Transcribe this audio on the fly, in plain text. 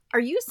Are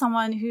you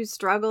someone who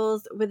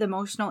struggles with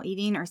emotional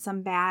eating or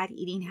some bad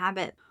eating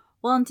habit?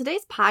 Well, in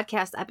today's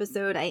podcast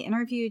episode, I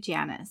interviewed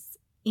Janice,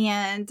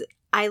 and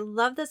I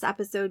love this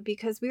episode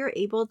because we were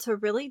able to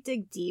really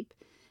dig deep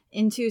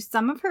into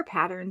some of her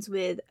patterns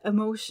with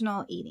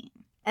emotional eating.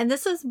 And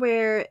this is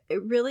where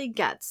it really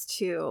gets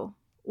to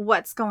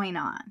what's going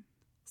on.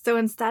 So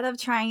instead of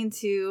trying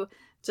to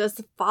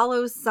just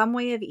follow some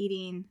way of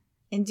eating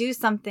and do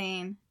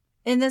something,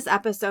 in this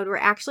episode, we're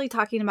actually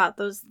talking about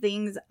those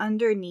things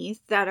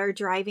underneath that are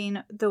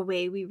driving the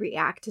way we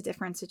react to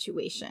different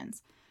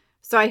situations.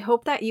 So I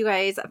hope that you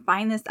guys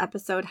find this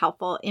episode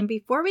helpful. And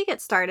before we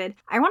get started,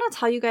 I want to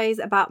tell you guys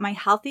about my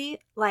Healthy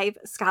Life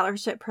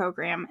Scholarship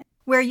Program,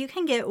 where you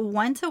can get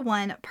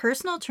one-to-one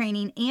personal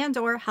training and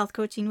or health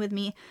coaching with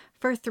me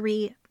for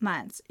 3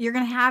 months. You're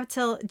going to have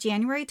till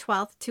January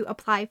 12th to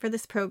apply for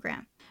this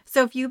program.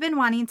 So if you've been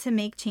wanting to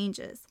make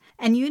changes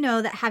and you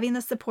know that having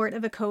the support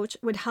of a coach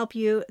would help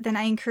you, then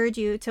I encourage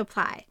you to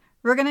apply.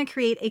 We're going to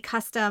create a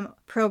custom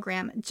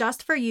program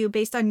just for you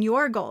based on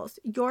your goals,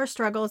 your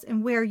struggles,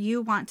 and where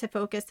you want to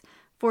focus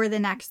for the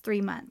next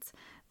 3 months.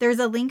 There's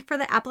a link for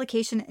the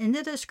application in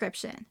the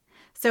description.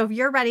 So if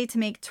you're ready to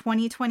make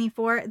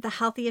 2024 the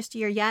healthiest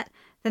year yet,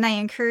 then I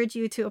encourage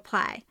you to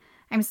apply.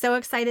 I'm so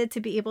excited to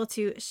be able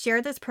to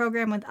share this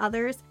program with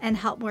others and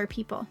help more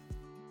people.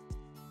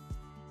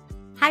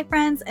 Hi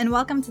friends, and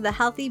welcome to the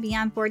Healthy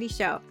Beyond 40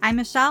 show. I'm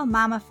Michelle,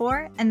 mama of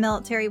 4 and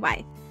military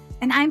wife,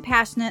 and I'm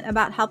passionate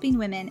about helping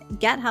women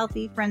get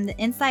healthy from the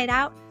inside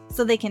out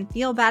so they can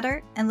feel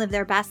better and live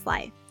their best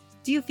life.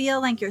 Do you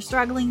feel like you're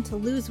struggling to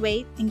lose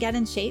weight and get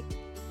in shape?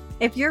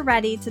 If you're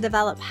ready to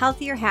develop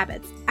healthier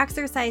habits,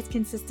 exercise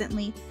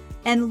consistently,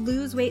 and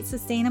lose weight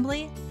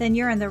sustainably, then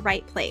you're in the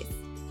right place.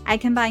 I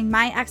combine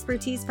my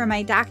expertise from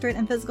my doctorate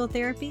in physical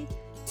therapy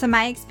to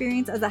my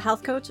experience as a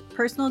health coach,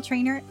 personal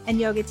trainer, and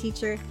yoga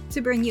teacher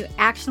to bring you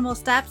actionable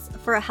steps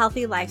for a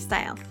healthy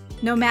lifestyle.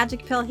 No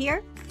magic pill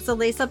here, so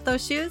lace up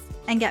those shoes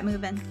and get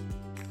moving.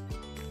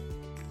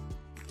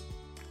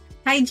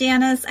 Hi,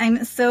 Janice.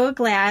 I'm so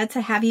glad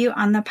to have you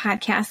on the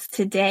podcast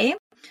today.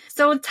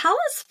 So tell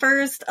us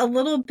first a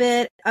little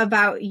bit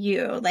about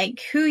you,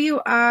 like who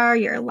you are,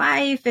 your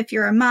life, if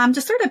you're a mom,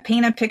 just sort of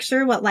paint a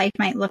picture what life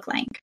might look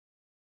like.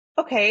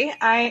 Okay,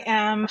 I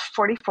am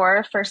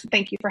 44. First,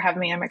 thank you for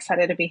having me. I'm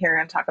excited to be here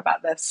and talk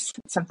about this.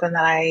 It's something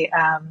that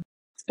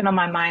it's been on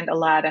my mind a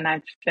lot, and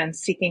I've been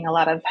seeking a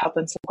lot of help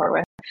and support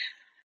with.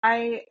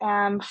 I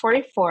am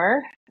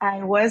 44.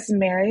 I was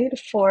married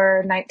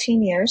for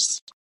 19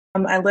 years.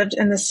 I lived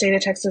in the state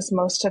of Texas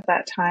most of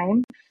that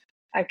time.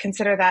 I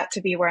consider that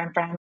to be where I'm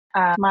from.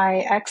 My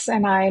ex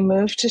and I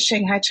moved to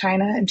Shanghai,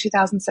 China in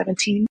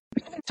 2017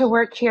 to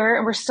work here,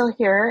 and we're still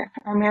here.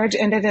 Our marriage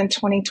ended in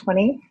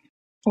 2020.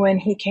 When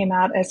he came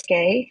out as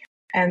gay.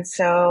 And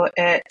so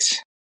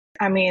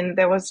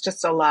there was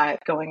just a lot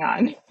going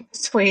on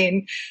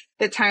between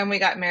the time we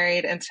got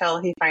married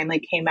until he finally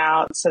came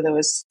out. So it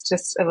was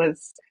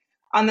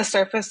on the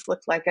surface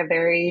looked like a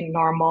very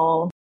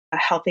normal,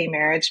 healthy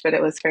marriage, but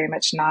it was very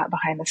much not.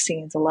 Behind the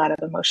scenes, a lot of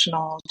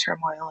emotional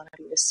turmoil and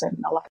abuse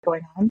and a lot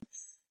going on.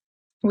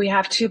 We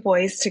have 2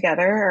 boys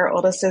together. Our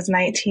oldest is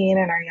 19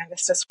 and our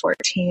youngest is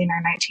 14.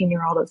 Our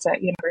 19-year-old is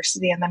at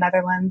university in the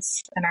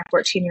Netherlands and our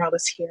 14-year-old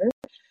is here.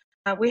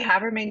 We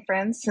have remained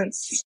friends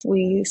since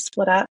we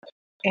split up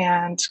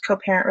and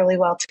co-parent really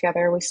well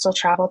together. We still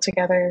travel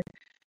together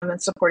and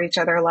support each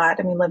other a lot.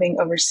 I mean, living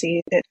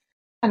overseas.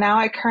 Now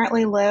I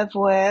currently live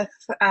with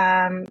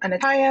an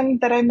Italian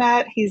that I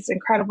met. He's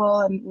incredible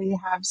and we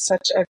have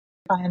such a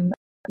fun,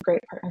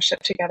 great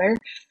partnership together.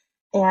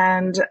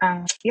 And so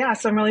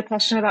I'm really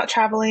passionate about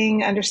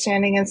traveling,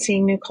 understanding and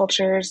seeing new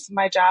cultures.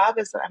 My job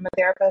is that I'm a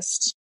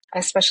therapist.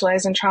 I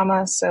specialize in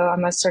trauma, so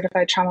I'm a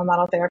certified trauma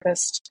model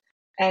therapist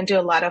and do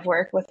a lot of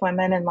work with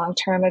women in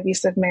long-term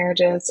abusive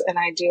marriages. And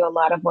I do a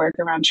lot of work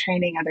around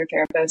training other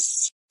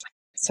therapists.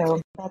 So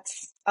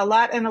that's a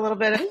lot in a little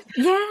bit.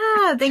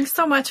 Yeah, thanks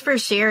so much for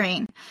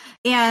sharing.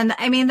 And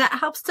I mean, that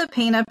helps to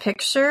paint a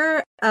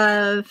picture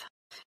of,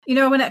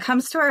 when it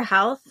comes to our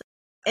health,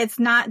 it's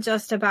not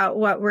just about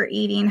what we're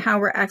eating, how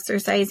we're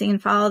exercising,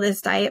 follow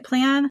this diet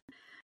plan.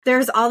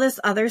 There's all this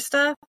other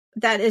stuff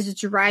that is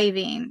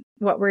driving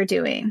what we're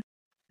doing.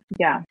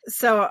 Yeah.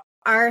 So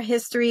our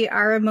history,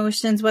 our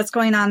emotions, what's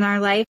going on in our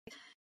life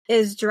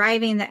is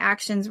driving the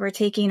actions we're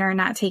taking or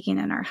not taking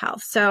in our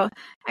health. So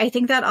I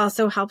think that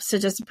also helps to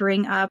just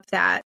bring up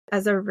that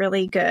as a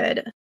really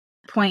good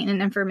point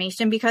in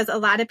information, because a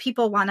lot of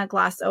people want to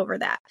gloss over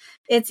that.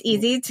 It's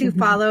easy to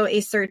follow a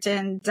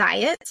certain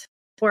diet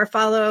or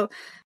follow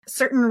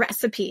certain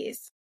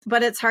recipes,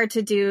 but it's hard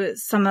to do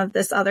some of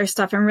this other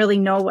stuff and really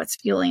know what's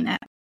fueling it.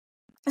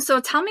 So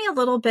tell me a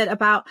little bit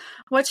about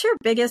what's your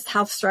biggest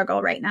health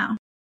struggle right now?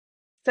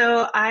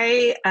 So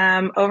I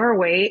am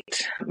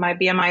overweight. My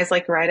BMI is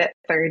like right at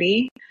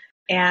 30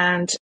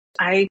 and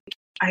I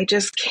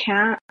just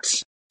can't,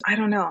 I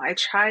don't know. I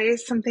try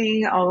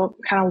something, I'll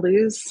kind of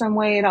lose some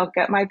weight. I'll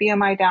get my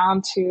BMI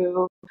down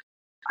to,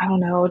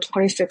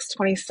 26,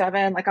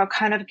 27. Like I'll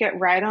kind of get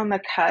right on the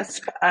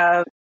cusp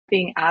of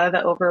being out of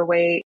the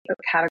overweight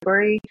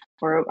category,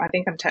 or I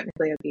think I'm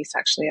technically obese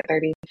actually at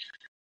 30.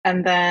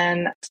 And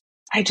then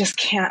I just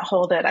can't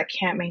hold it. I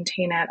can't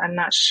maintain it. I'm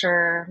not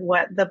sure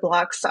what the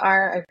blocks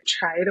are. I've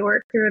tried to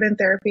work through it in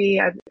therapy.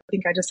 I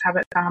think I just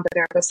haven't found a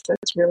therapist that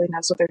really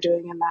knows what they're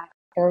doing in that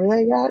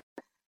area yet.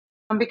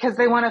 Because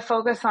they want to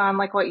focus on,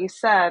 like what you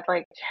said,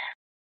 like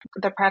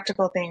the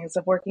practical things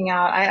of working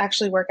out. I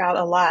actually work out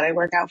a lot. I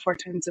work out 4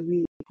 times a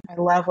week. I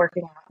love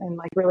working out and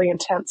like really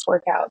intense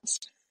workouts.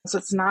 So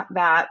it's not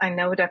that. I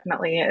know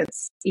definitely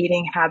it's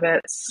eating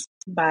habits,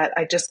 but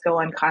I just go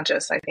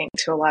unconscious, I think,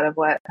 to a lot of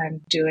what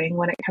I'm doing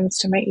when it comes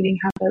to my eating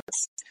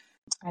habits.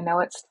 I know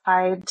it's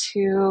tied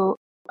to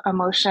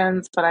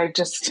emotions, but I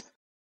just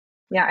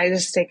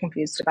stay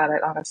confused about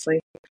it, honestly.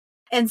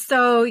 And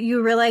so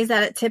you realize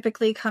that it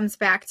typically comes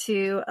back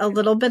to a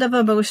little bit of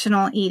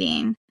emotional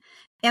eating.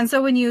 And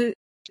so when you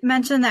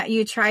mentioned that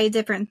you try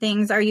different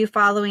things, are you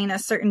following a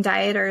certain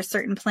diet or a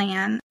certain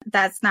plan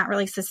that's not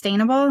really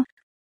sustainable?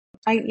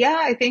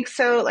 I think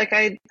so. Like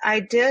I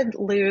did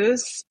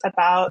lose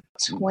about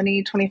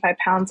 25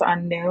 pounds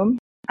on Noom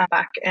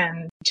back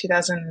in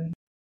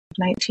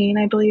 2019,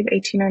 I believe,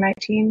 18 or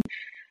 19.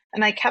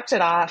 And I kept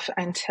it off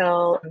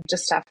until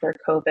just after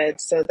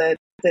COVID. So the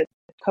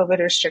COVID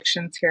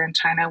restrictions here in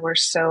China were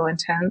so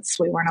intense.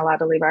 We weren't allowed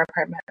to leave our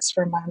apartments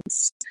for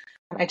months.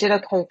 I did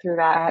okay through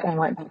that and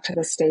went back to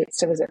the States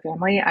to visit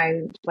family.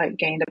 I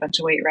gained a bunch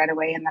of weight right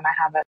away, and then I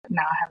haven't been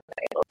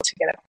able to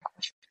get it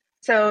off.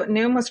 So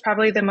Noom was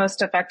probably the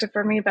most effective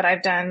for me, but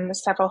I've done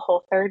several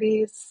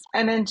Whole30s.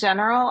 And in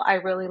general, I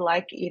really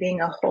like eating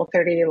a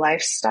Whole30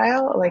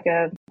 lifestyle.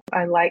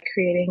 I like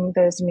creating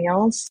those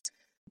meals,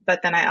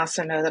 but then I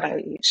also know that I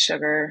eat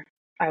sugar.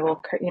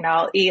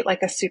 I'll eat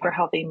like a super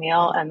healthy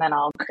meal and then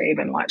I'll crave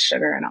and want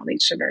sugar and I'll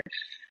eat sugar.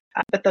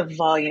 But the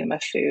volume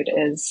of food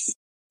is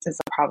a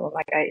problem.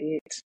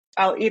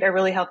 I'll eat a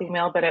really healthy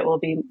meal, but it will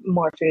be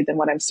more food than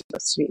what I'm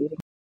supposed to be eating.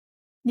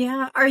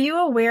 Yeah. Are you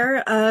aware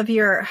of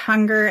your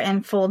hunger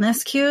and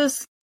fullness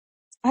cues?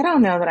 I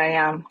don't know that I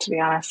am, to be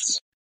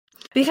honest.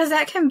 Because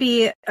that can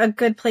be a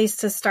good place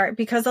to start,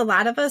 because a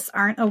lot of us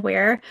aren't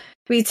aware.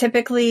 We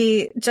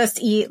typically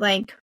just eat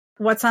like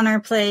what's on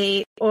our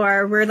plate,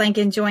 or we're like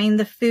enjoying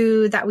the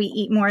food that we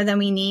eat more than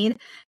we need,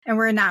 and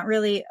we're not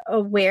really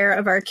aware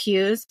of our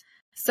cues.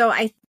 So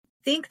I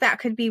think that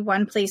could be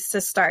one place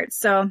to start.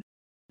 So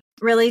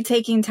really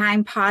taking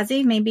time,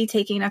 pausing, maybe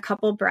taking a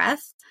couple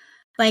breaths.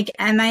 Like,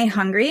 am I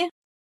hungry?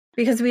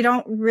 Because we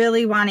don't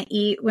really want to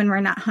eat when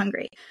we're not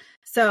hungry.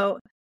 So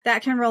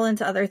that can roll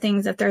into other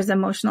things if there's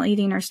emotional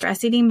eating or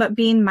stress eating, but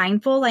being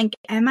mindful, like,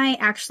 am I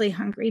actually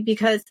hungry?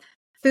 Because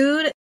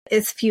food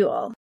is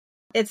fuel.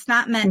 It's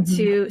not meant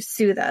to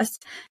soothe us.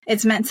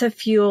 It's meant to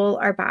fuel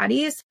our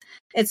bodies.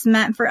 It's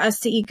meant for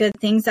us to eat good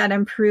things that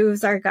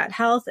improves our gut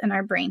health and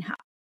our brain health.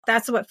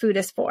 That's what food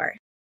is for.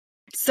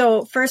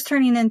 So first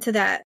turning into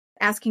that,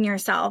 asking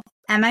yourself,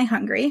 am I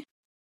hungry?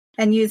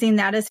 And using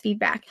that as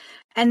feedback.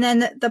 And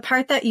then the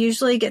part that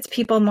usually gets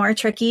people more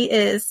tricky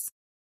is,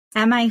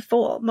 am I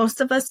full? Most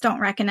of us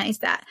don't recognize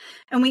that.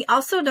 And we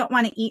also don't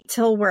want to eat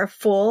till we're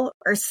full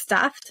or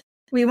stuffed.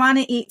 We want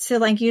to eat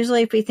to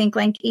usually if we think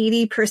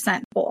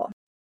 80% full.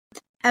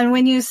 And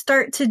when you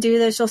start to do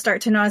this, you'll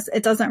start to notice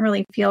it doesn't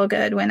really feel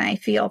good when I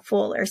feel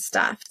full or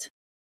stuffed.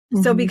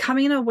 So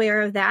becoming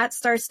aware of that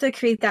starts to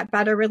create that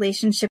better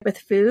relationship with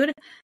food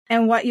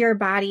and what your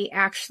body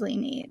actually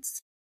needs.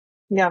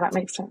 Yeah, that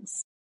makes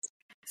sense.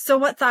 So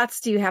what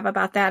thoughts do you have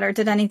about that? Or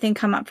did anything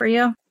come up for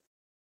you?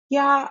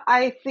 Yeah,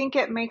 I think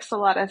it makes a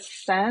lot of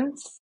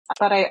sense.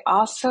 But I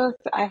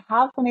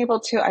have been able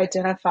to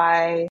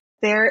identify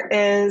there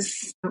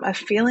is a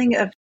feeling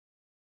of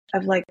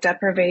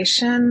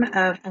deprivation.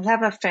 I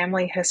have a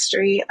family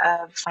history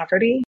of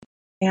poverty.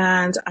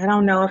 And I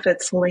don't know if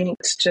it's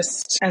linked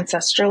just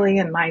ancestrally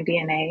in my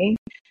DNA,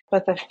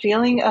 but the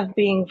feeling of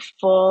being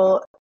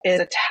full is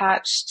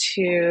attached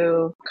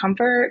to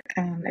comfort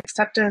and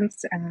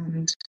acceptance.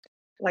 And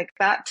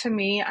that to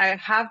me, I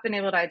have been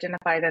able to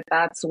identify that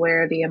that's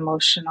where the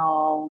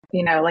emotional,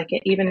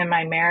 even in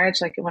my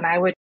marriage, when I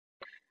would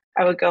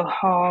go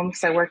home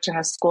because I worked in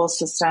a school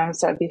system.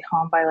 So I'd be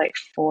home by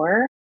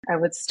 4. I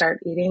would start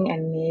eating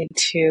and need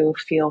to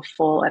feel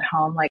full at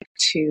home,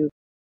 to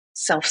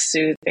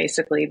self-soothe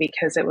basically,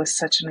 because it was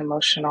such an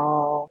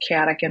emotional,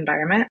 chaotic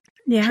environment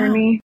for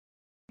me.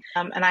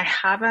 And I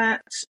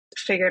haven't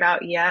figured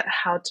out yet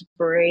how to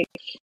break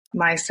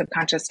my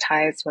subconscious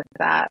ties with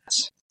that.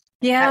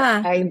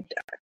 Yeah.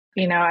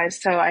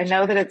 So I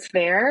know that it's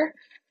there,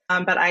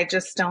 but I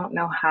just don't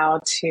know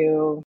how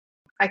to.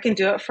 I can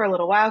do it for a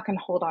little while, can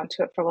hold on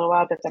to it for a little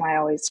while, but then I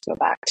always go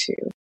back to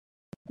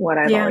what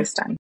I've always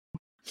done.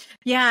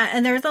 Yeah,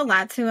 and there's a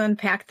lot to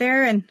unpack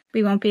there, and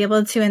we won't be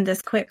able to in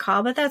this quick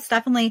call, but that's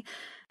definitely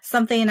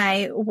something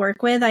I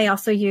work with. I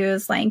also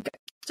use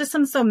just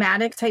some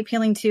somatic type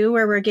healing too,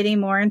 where we're getting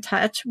more in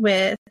touch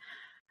with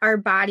our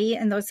body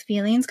and those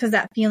feelings, because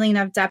that feeling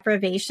of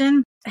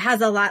deprivation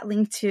has a lot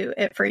linked to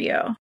it for you.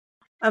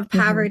 of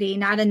poverty,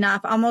 not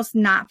enough, almost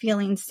not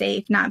feeling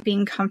safe, not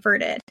being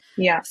comforted.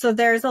 Yeah. So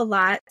there's a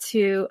lot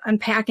to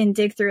unpack and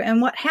dig through.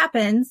 And what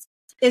happens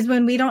is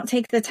when we don't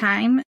take the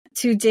time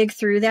to dig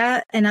through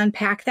that and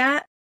unpack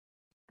that,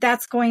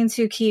 that's going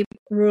to keep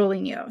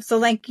ruling you. So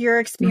like you're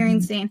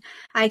experiencing,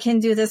 I can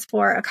do this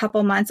for a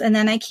couple months and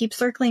then I keep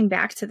circling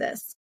back to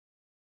this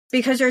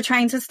because you're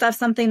trying to stuff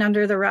something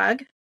under the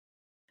rug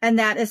and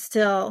that is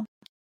still,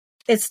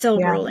 it's still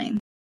ruling.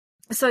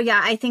 So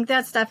yeah, I think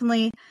that's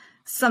definitely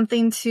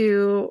something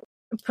to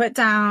put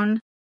down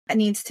that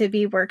needs to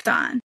be worked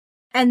on.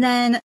 And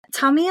then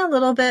tell me a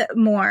little bit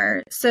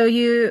more. So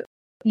you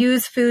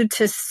use food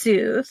to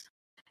soothe.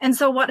 And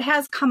so what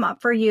has come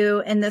up for you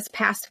in this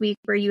past week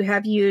where you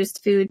have used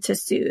food to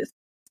soothe?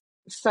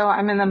 So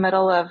I'm in the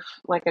middle of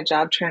like a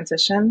job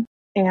transition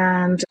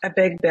and a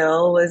big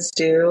bill was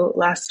due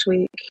last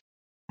week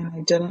and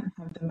I didn't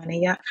have the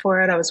money yet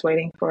for it. I was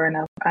waiting for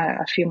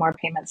a few more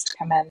payments to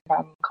come in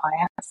from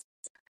clients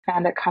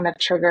and it kind of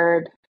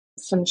triggered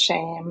some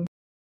shame.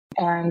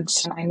 And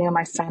I knew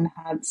my son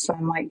had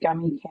some like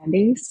gummy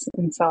candies.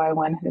 And so I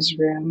went in his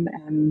room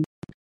and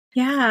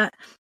yeah.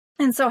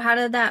 And so how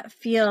did that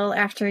feel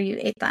after you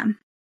ate them?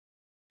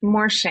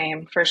 More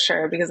shame for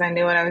sure, because I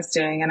knew what I was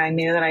doing and I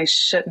knew that I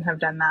shouldn't have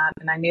done that.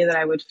 And I knew that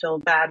I would feel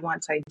bad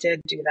once I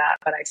did do that,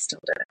 but I still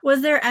did it.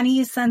 Was there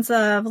any sense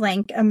of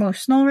like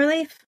emotional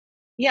relief?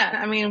 Yeah.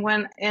 I mean,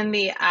 when in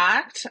the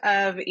act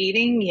of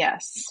eating,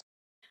 yes.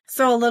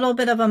 So a little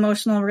bit of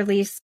emotional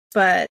release,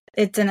 but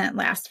it didn't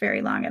last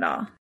very long at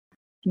all.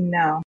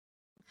 No.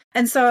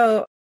 And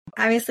so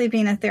obviously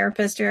being a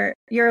therapist,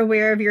 you're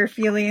aware of your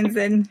feelings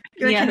and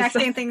you're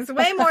connecting things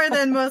way more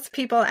than most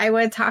people I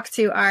would talk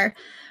to are.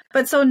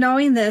 But so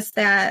knowing this,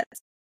 that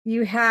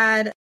you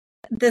had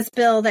this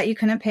bill that you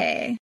couldn't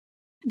pay,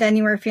 then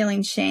you were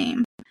feeling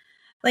shame.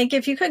 Like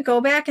if you could go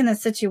back in the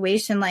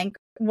situation, like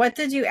what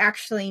did you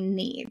actually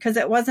need? Because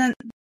it wasn't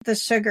the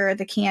sugar,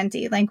 the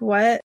candy. Like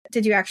what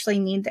did you actually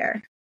need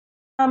there?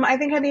 I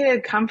think I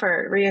needed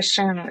comfort,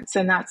 reassurance,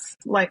 and that's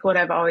like what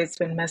I've always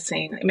been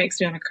missing. It makes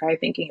me want to cry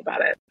thinking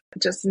about it.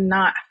 Just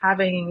not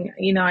having,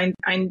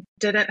 I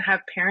didn't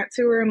have parents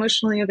who were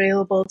emotionally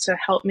available to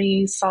help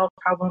me solve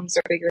problems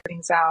or figure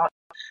things out.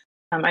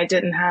 I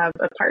didn't have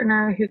a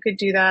partner who could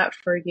do that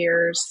for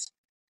years.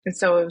 And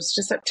so it was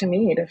just up to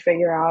me to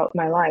figure out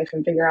my life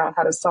and figure out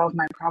how to solve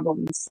my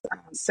problems.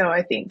 So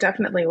I think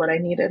definitely what I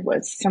needed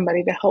was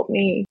somebody to help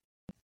me,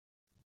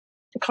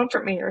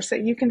 comfort me, or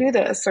say, you can do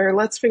this, or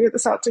let's figure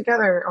this out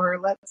together, or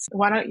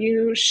why don't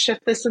you shift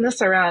this and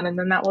this around and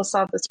then that will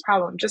solve this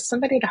problem. Just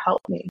somebody to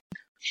help me.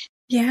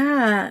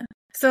 Yeah.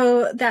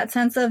 So that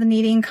sense of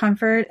needing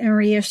comfort and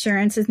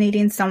reassurance is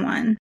needing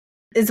someone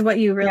is what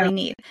you really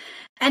need.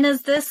 And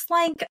is this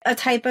like a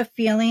type of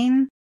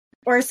feeling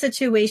or a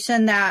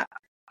situation that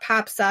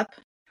pops up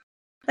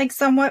like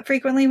somewhat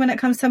frequently when it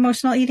comes to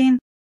emotional eating?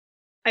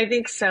 I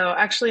think so.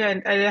 Actually,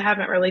 I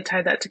haven't really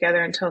tied that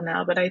together until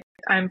now, but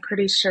I'm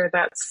pretty sure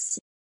that's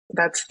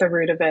the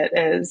root of it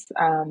is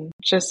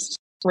just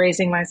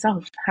raising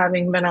myself,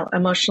 having been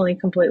emotionally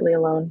completely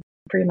alone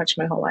pretty much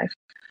my whole life.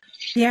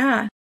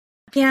 Yeah.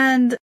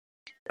 And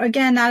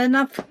again, not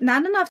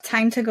enough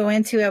time to go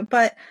into it,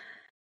 but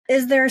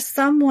is there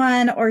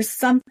someone or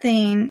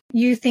something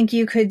you think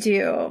you could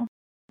do?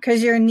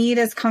 Because your need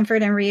is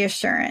comfort and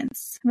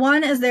reassurance.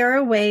 One, is there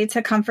a way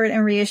to comfort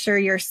and reassure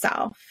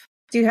yourself?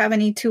 Do you have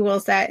any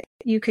tools that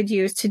you could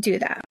use to do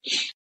that?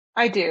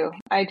 I do.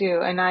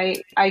 And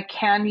I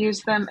can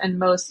use them in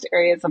most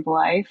areas of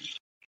life.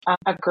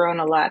 I've grown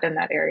a lot in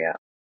that area.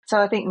 So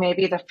I think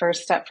maybe the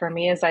first step for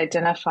me is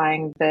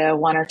identifying the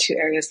one or two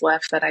areas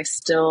left that I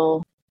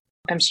still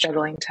am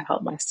struggling to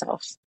help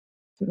myself.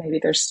 Maybe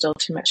there's still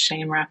too much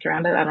shame wrapped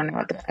around it. I don't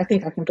know. I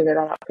think I can figure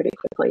that out pretty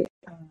quickly.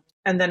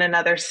 And then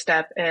another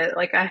step is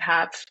like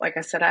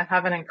I said, I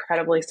have an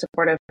incredibly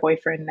supportive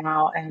boyfriend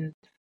now. And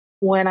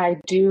when I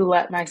do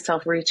let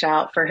myself reach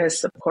out for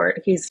his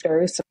support, he's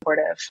very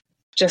supportive,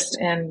 just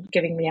in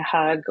giving me a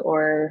hug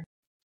or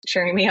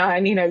cheering me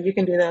on, you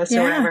can do this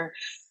or whatever.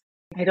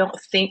 I don't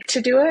think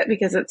to do it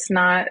because it's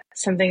not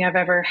something I've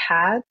ever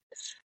had.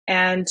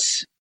 And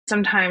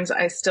sometimes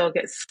I still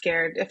get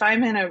scared. If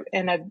I'm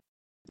in a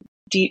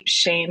deep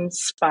shame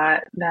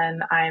spot,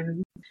 then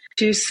I'm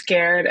too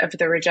scared of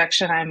the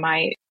rejection I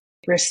might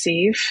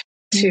receive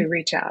to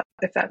reach out,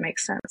 if that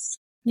makes sense.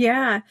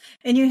 Yeah.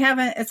 And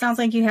it sounds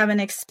like you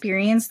haven't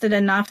experienced it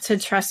enough to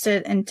trust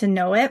it and to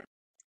know it.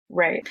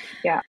 Right.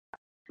 Yeah.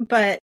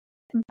 But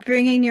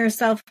bringing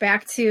yourself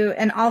back to,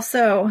 and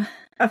also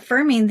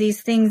affirming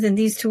these things and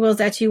these tools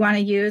that you want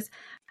to use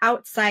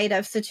outside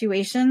of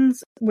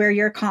situations where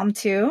you're calm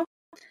too.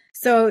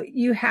 So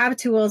you have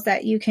tools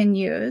that you can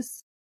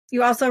use.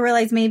 You also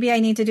realize maybe I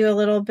need to do a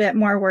little bit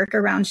more work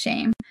around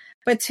shame.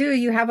 But two,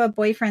 you have a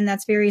boyfriend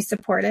that's very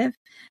supportive.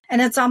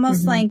 And it's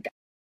almost like,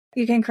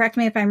 you can correct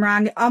me if I'm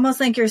wrong, almost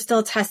like you're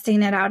still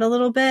testing it out a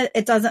little bit.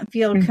 It doesn't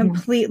feel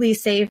completely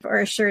safe or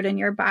assured in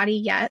your body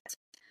yet.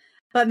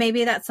 But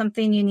maybe that's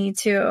something you need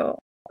to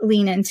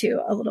lean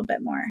into a little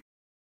bit more.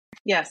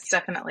 Yes,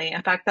 definitely.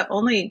 In fact, the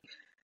only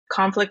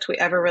conflict we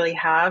ever really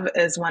have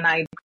is when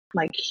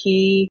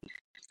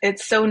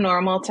it's so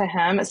normal to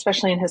him,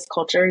 especially in his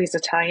culture. He's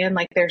Italian.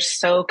 Like they're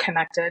so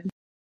connected.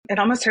 It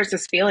almost hurts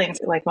his feelings,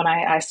 like when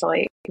I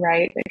isolate,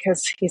 right?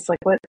 Because he's like,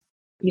 what?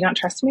 You don't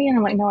trust me? And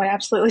I'm like, no, I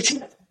absolutely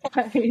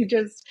do. You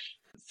just,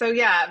 so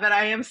yeah, but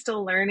I am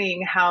still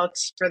learning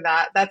for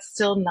that. That's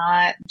still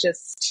not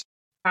just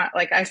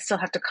like, I still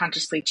have to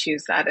consciously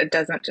choose that. It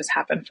doesn't just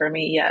happen for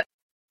me yet.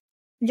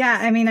 Yeah.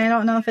 I mean, I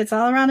don't know if it's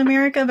all around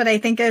America, but I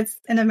think it's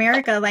in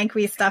America, like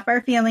we stuff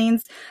our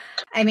feelings.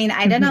 I mean,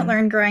 I didn't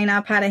learn growing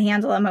up how to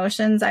handle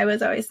emotions. I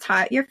was always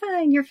taught, you're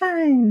fine, you're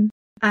fine.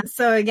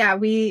 So yeah,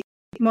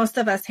 most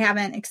of us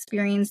haven't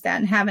experienced that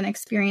and haven't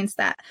experienced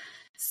that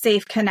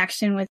safe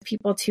connection with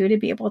people too, to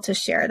be able to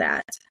share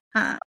that.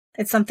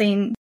 It's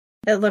something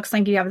that looks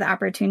like you have the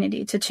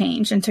opportunity to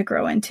change and to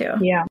grow into.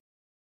 Yeah,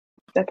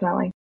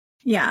 definitely.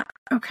 Yeah.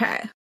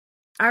 Okay.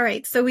 All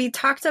right. So we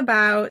talked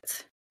about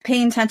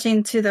paying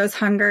attention to those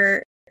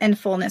hunger and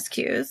fullness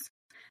cues,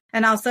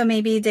 and also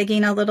maybe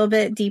digging a little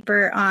bit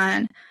deeper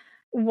on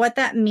what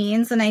that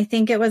means. And I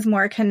think it was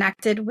more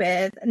connected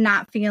with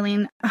not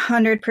feeling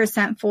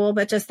 100% full,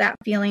 but just that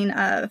feeling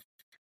of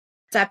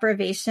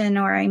deprivation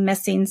or I'm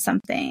missing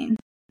something,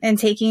 and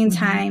taking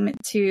time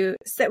to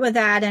sit with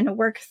that and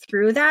work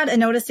through that and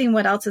noticing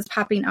what else is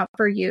popping up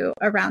for you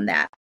around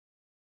that.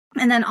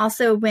 And then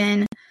also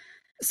when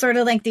sort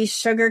of like these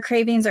sugar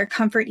cravings or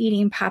comfort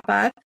eating pop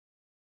up,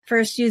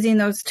 first using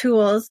those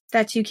tools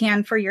that you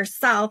can for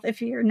yourself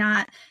if you're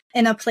not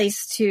in a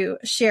place to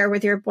share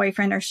with your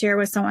boyfriend or share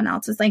with someone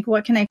else. It's like,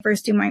 what can I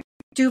first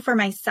do for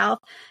myself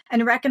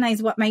and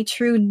recognize what my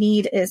true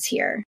need is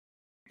here?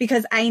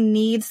 Because I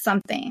need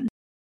something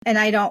and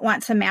I don't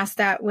want to mask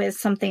that with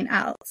something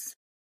else.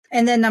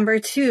 And then number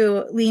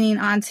 2, leaning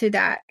onto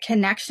that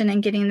connection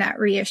and getting that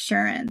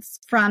reassurance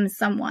from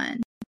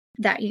someone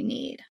that you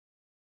need.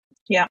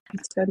 Yeah,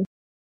 that's good.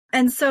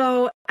 And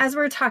so as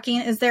we're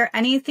talking, is there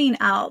anything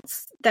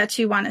else that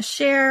you want to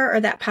share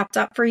or that popped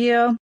up for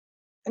you?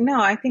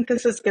 No, I think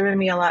this has given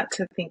me a lot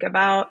to think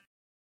about,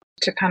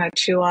 to kind of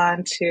chew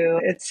on to.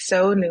 It's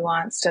so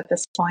nuanced at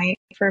this point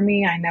for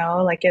me. I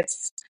know, like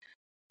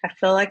I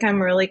feel like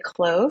I'm really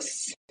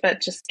close,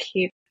 but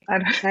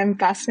I'm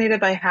fascinated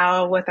by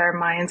how with our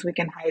minds we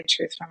can hide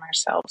truth from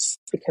ourselves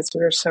because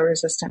we're so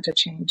resistant to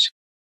change.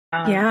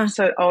 Yeah.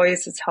 So it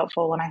always is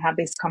helpful when I have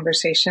these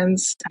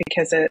conversations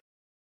because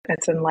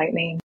it's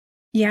enlightening.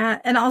 Yeah.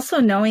 And also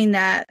knowing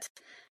that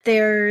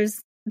there's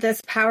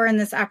this power and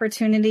this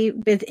opportunity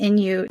within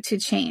you to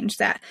change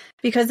that.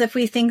 Because if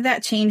we think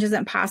that change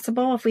isn't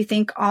possible, if we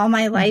think all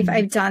my life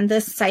I've done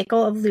this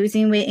cycle of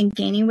losing weight and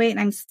gaining weight and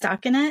I'm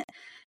stuck in it,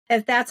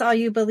 if that's all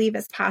you believe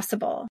is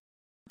possible,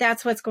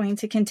 that's what's going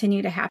to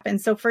continue to happen.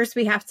 So first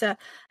we have to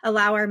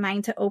allow our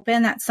mind to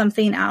open that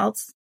something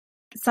else,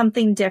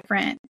 something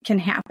different can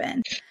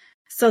happen.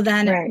 So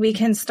then we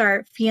can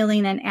start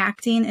feeling and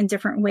acting in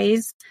different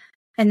ways.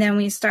 And then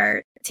we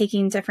start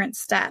taking different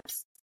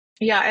steps.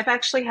 Yeah, I've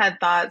actually had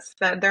thoughts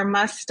that there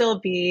must still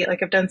be,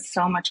 like I've done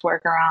so much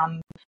work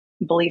around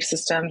belief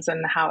systems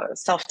and how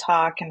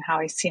self-talk and how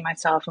I see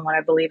myself and what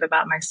I believe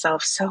about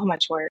myself, so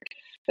much work.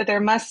 But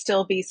there must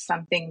still be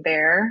something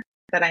there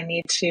that I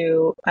need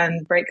to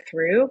break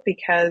through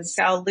because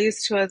I'll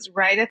lose to us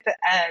right at the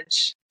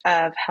edge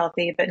of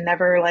healthy, but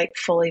never like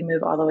fully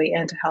move all the way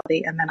into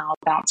healthy. And then I'll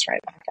bounce right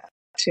back up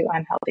to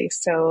unhealthy.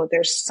 So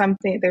there's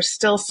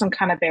still some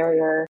kind of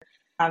barrier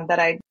that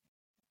I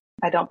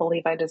don't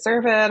believe I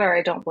deserve it, or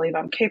I don't believe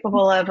I'm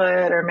capable of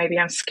it, or maybe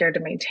I'm scared to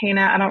maintain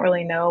it. I don't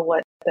really know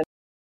what the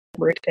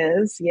root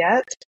is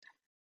yet.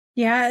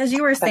 Yeah, as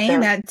you were saying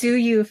that, do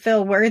you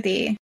feel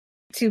worthy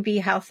to be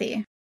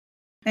healthy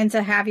and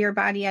to have your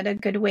body at a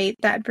good weight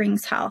that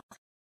brings health?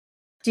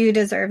 Do you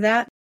deserve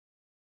that?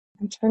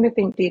 I'm trying to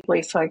think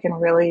deeply so I can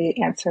really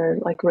answer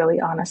like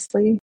really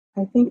honestly.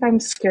 I think I'm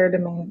scared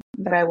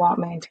that I won't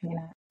maintain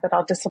it, that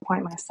I'll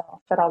disappoint myself,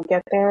 that I'll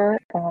get there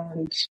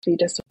and be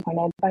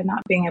disappointed by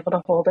not being able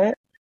to hold it.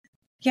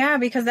 Yeah,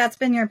 because that's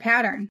been your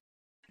pattern.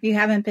 You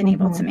haven't been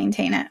able to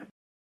maintain it.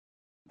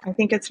 I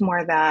think it's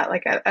more that,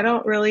 like,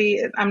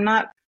 I'm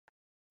not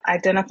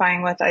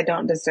identifying with I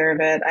don't deserve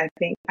it. I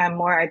think I'm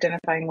more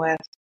identifying with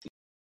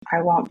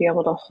I won't be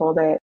able to hold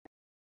it.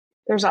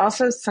 There's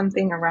also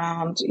something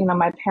around,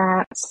 my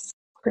parents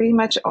pretty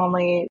much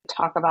only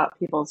talk about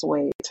people's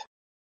weight.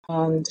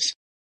 And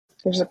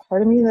there's a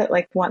part of me that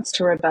like wants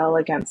to rebel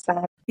against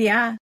that.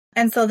 Yeah.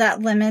 And so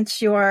that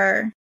limits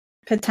your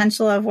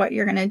potential of what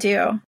you're going to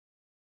do.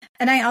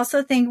 And I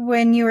also think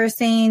when you were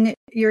saying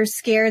you're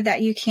scared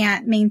that you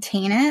can't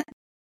maintain it,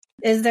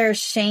 is there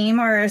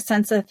shame or a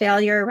sense of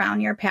failure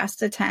around your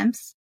past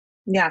attempts?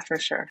 Yeah, for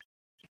sure.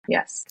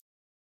 Yes.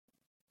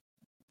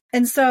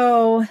 And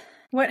so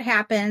what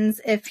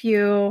happens if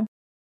you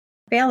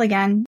fail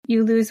again,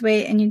 you lose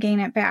weight and you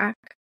gain it back?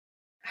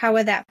 How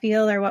would that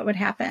feel, or what would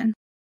happen?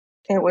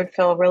 It would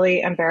feel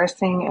really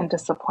embarrassing and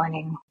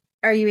disappointing.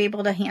 Are you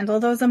able to handle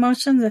those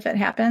emotions if it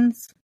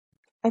happens?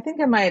 I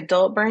think in my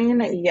adult brain,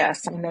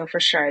 yes, I know for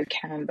sure I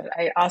can, but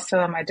I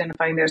also am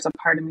identifying there's a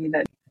part of me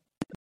that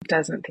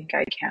doesn't think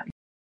I can.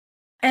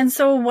 And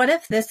so what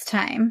if this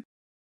time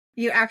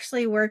you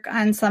actually work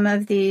on some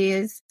of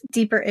these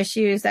deeper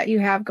issues that you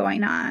have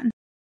going on?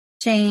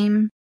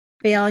 Shame,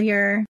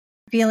 failure,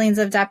 feelings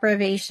of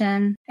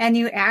deprivation, and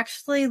you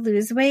actually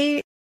lose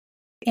weight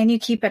and you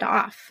keep it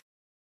off.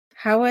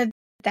 How would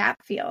that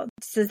feel?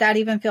 Does that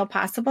even feel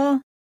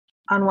possible?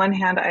 On one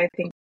hand, I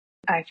think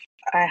I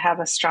have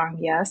a strong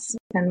yes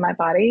in my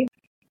body.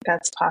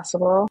 That's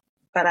possible.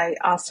 But I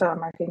also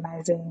am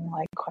recognizing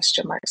like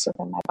question marks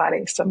within my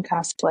body. So I'm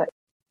kind of split.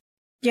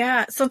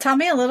 Yeah. So tell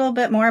me a little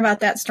bit more about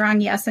that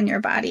strong yes in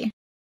your body.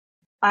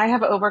 I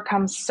have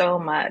overcome so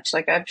much.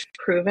 Like I've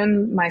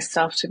proven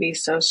myself to be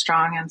so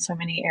strong in so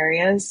many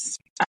areas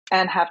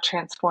and have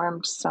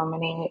transformed so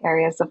many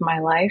areas of my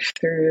life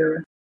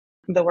through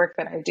the work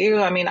that I do.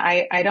 I mean,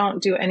 I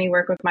don't do any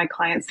work with my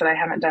clients that I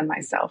haven't done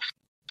myself.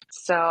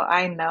 So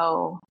I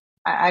know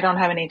I don't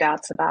have any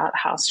doubts about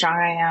how strong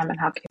I am and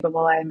how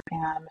capable I am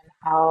and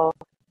how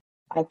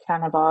I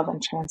can evolve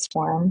and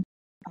transform.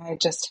 I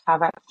just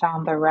haven't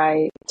found the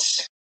right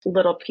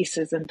little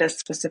pieces in this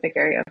specific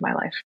area of my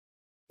life.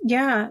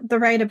 Yeah, the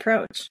right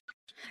approach.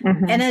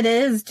 Mm-hmm. And it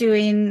is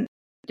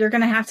you're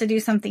going to have to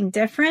do something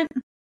different.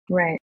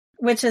 Right.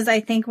 Which is, I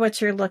think, what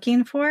you're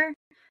looking for.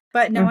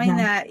 But knowing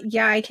that,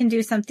 yeah, I can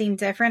do something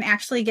different,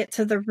 actually get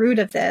to the root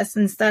of this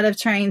instead of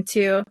trying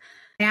to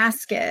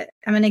mask it.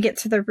 I'm going to get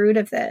to the root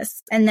of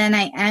this. And then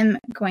I am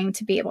going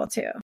to be able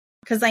to.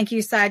 Because like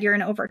you said, you're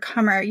an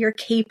overcomer. You're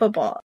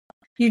capable.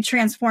 You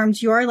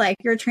transformed your life.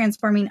 You're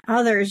transforming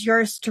others.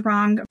 You're a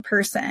strong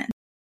person.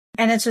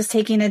 And it's just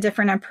taking a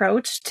different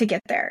approach to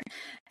get there.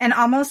 And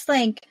almost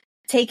like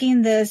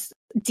taking this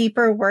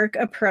deeper work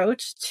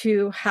approach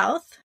to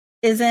health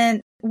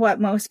isn't what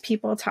most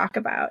people talk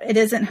about. It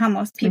isn't how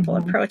most people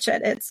approach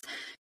it. It's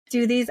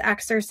do these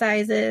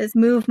exercises,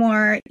 move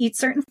more, eat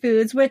certain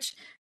foods, which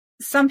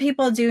some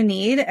people do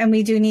need, and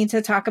we do need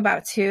to talk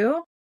about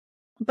too.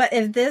 But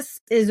if this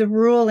is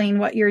ruling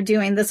what you're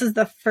doing, this is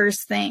the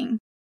first thing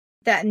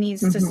that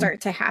needs to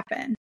start to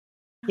happen.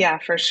 Yeah,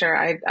 for sure.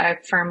 I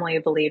firmly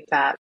believe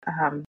that.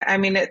 I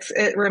mean,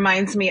 it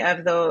reminds me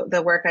of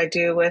the work I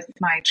do with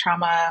my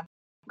trauma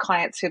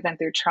clients who've been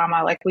through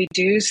trauma. Like we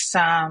do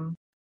some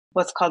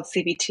what's called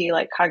CBT,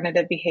 like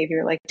cognitive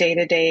behavior, like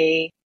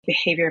day-to-day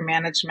behavior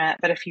management.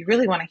 But if you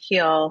really want to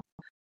heal,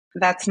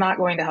 that's not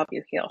going to help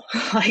you heal.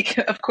 Like,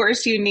 of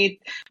course, you need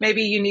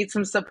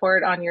some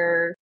support on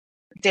your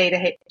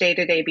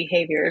day-to-day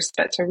behaviors,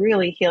 but to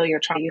really heal your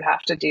trauma, you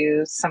have to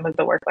do some of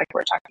the work like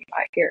we're talking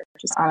about here,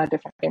 just on a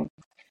different thing.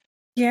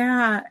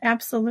 Yeah,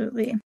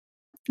 absolutely.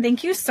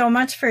 Thank you so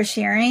much for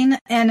sharing.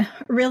 And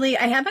really,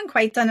 I haven't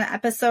quite done an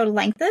episode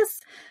like this.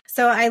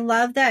 So I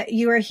love that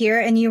you are here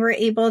and you were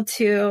able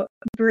to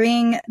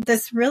bring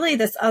this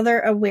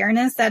other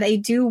awareness that I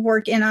do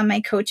work in on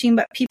my coaching,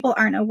 but people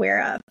aren't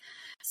aware of.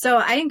 So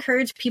I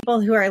encourage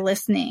people who are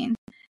listening,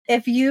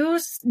 if you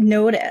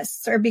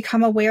notice or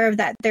become aware of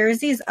that, there's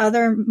these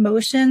other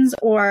emotions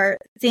or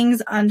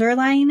things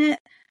underlying it,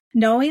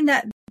 knowing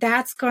that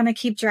that's going to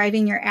keep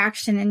driving your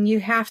action and you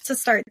have to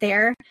start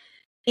there.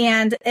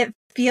 And it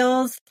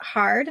feels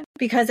hard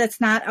because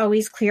it's not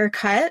always clear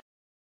cut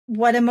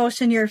what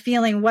emotion you're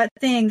feeling, what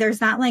thing.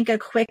 There's not like a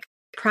quick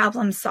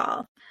problem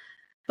solve.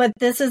 But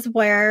this is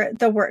where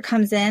the work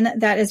comes in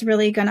that is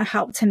really going to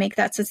help to make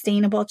that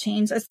sustainable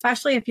change,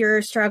 especially if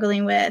you're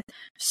struggling with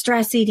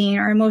stress eating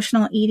or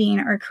emotional eating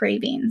or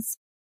cravings.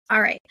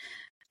 All right.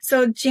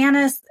 So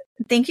Janice,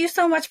 thank you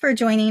so much for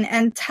joining,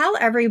 and tell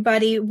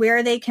everybody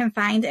where they can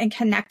find and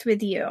connect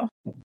with you.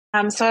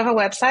 So I have a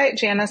website,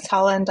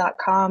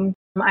 janiceholland.com.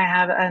 I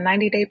have a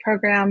 90-day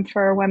program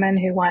for women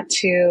who want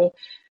to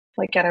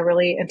get a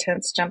really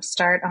intense jump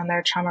start on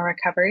their trauma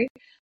recovery.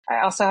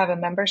 I also have a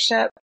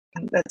membership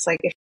that's like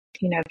if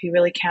you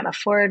really can't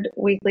afford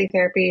weekly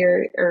therapy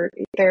or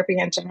therapy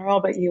in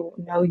general, but you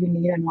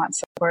need and want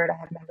support, I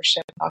have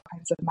membership in all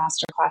kinds of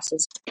master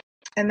classes.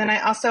 And then I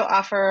also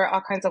offer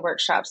all kinds of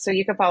workshops. So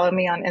you can follow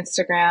me on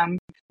Instagram.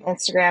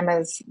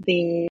 Instagram is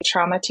the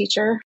trauma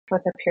teacher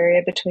with a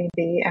period between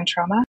the and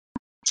trauma.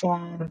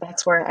 And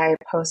that's where I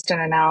post and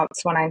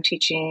announce when I'm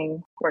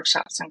teaching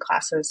workshops and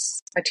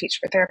classes. I teach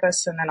for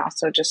therapists and then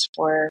also just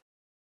for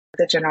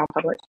the general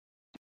public.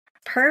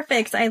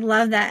 Perfect. I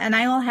love that. And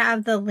I will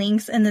have the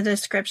links in the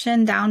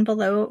description down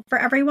below for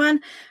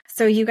everyone.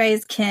 So you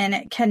guys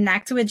can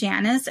connect with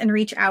Janice and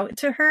reach out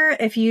to her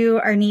if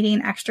you are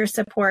needing extra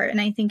support. And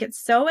I think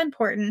it's so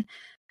important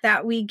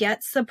that we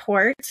get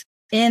support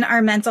in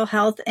our mental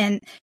health.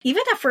 And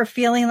even if we're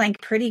feeling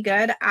like pretty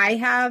good, I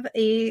have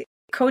a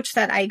coach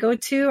that I go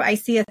to. I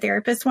see a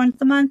therapist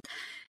once a month.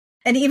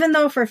 And even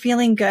though if we're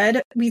feeling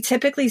good, we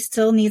typically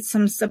still need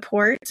some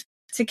support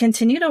to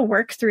continue to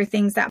work through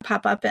things that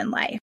pop up in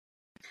life.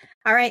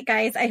 All right,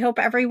 guys, I hope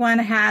everyone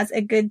has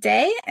a good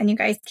day and you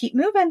guys keep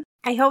moving.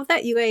 I hope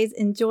that you guys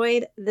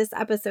enjoyed this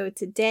episode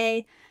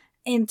today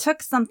and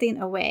took something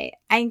away.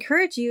 I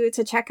encourage you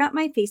to check out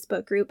my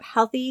Facebook group,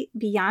 Healthy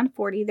Beyond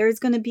 40. There's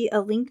going to be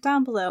a link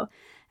down below.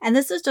 And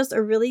this is just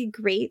a really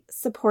great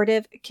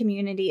supportive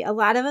community. A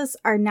lot of us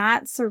are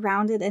not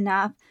surrounded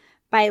enough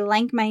by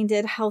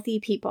like-minded, healthy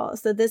people.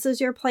 So this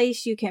is your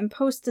place. You can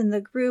post in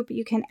the group.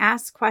 You can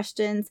ask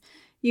questions.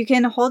 You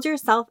can hold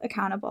yourself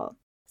accountable.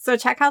 So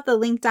check out the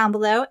link down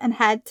below and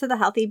head to the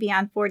Healthy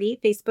Beyond 40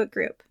 Facebook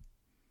group.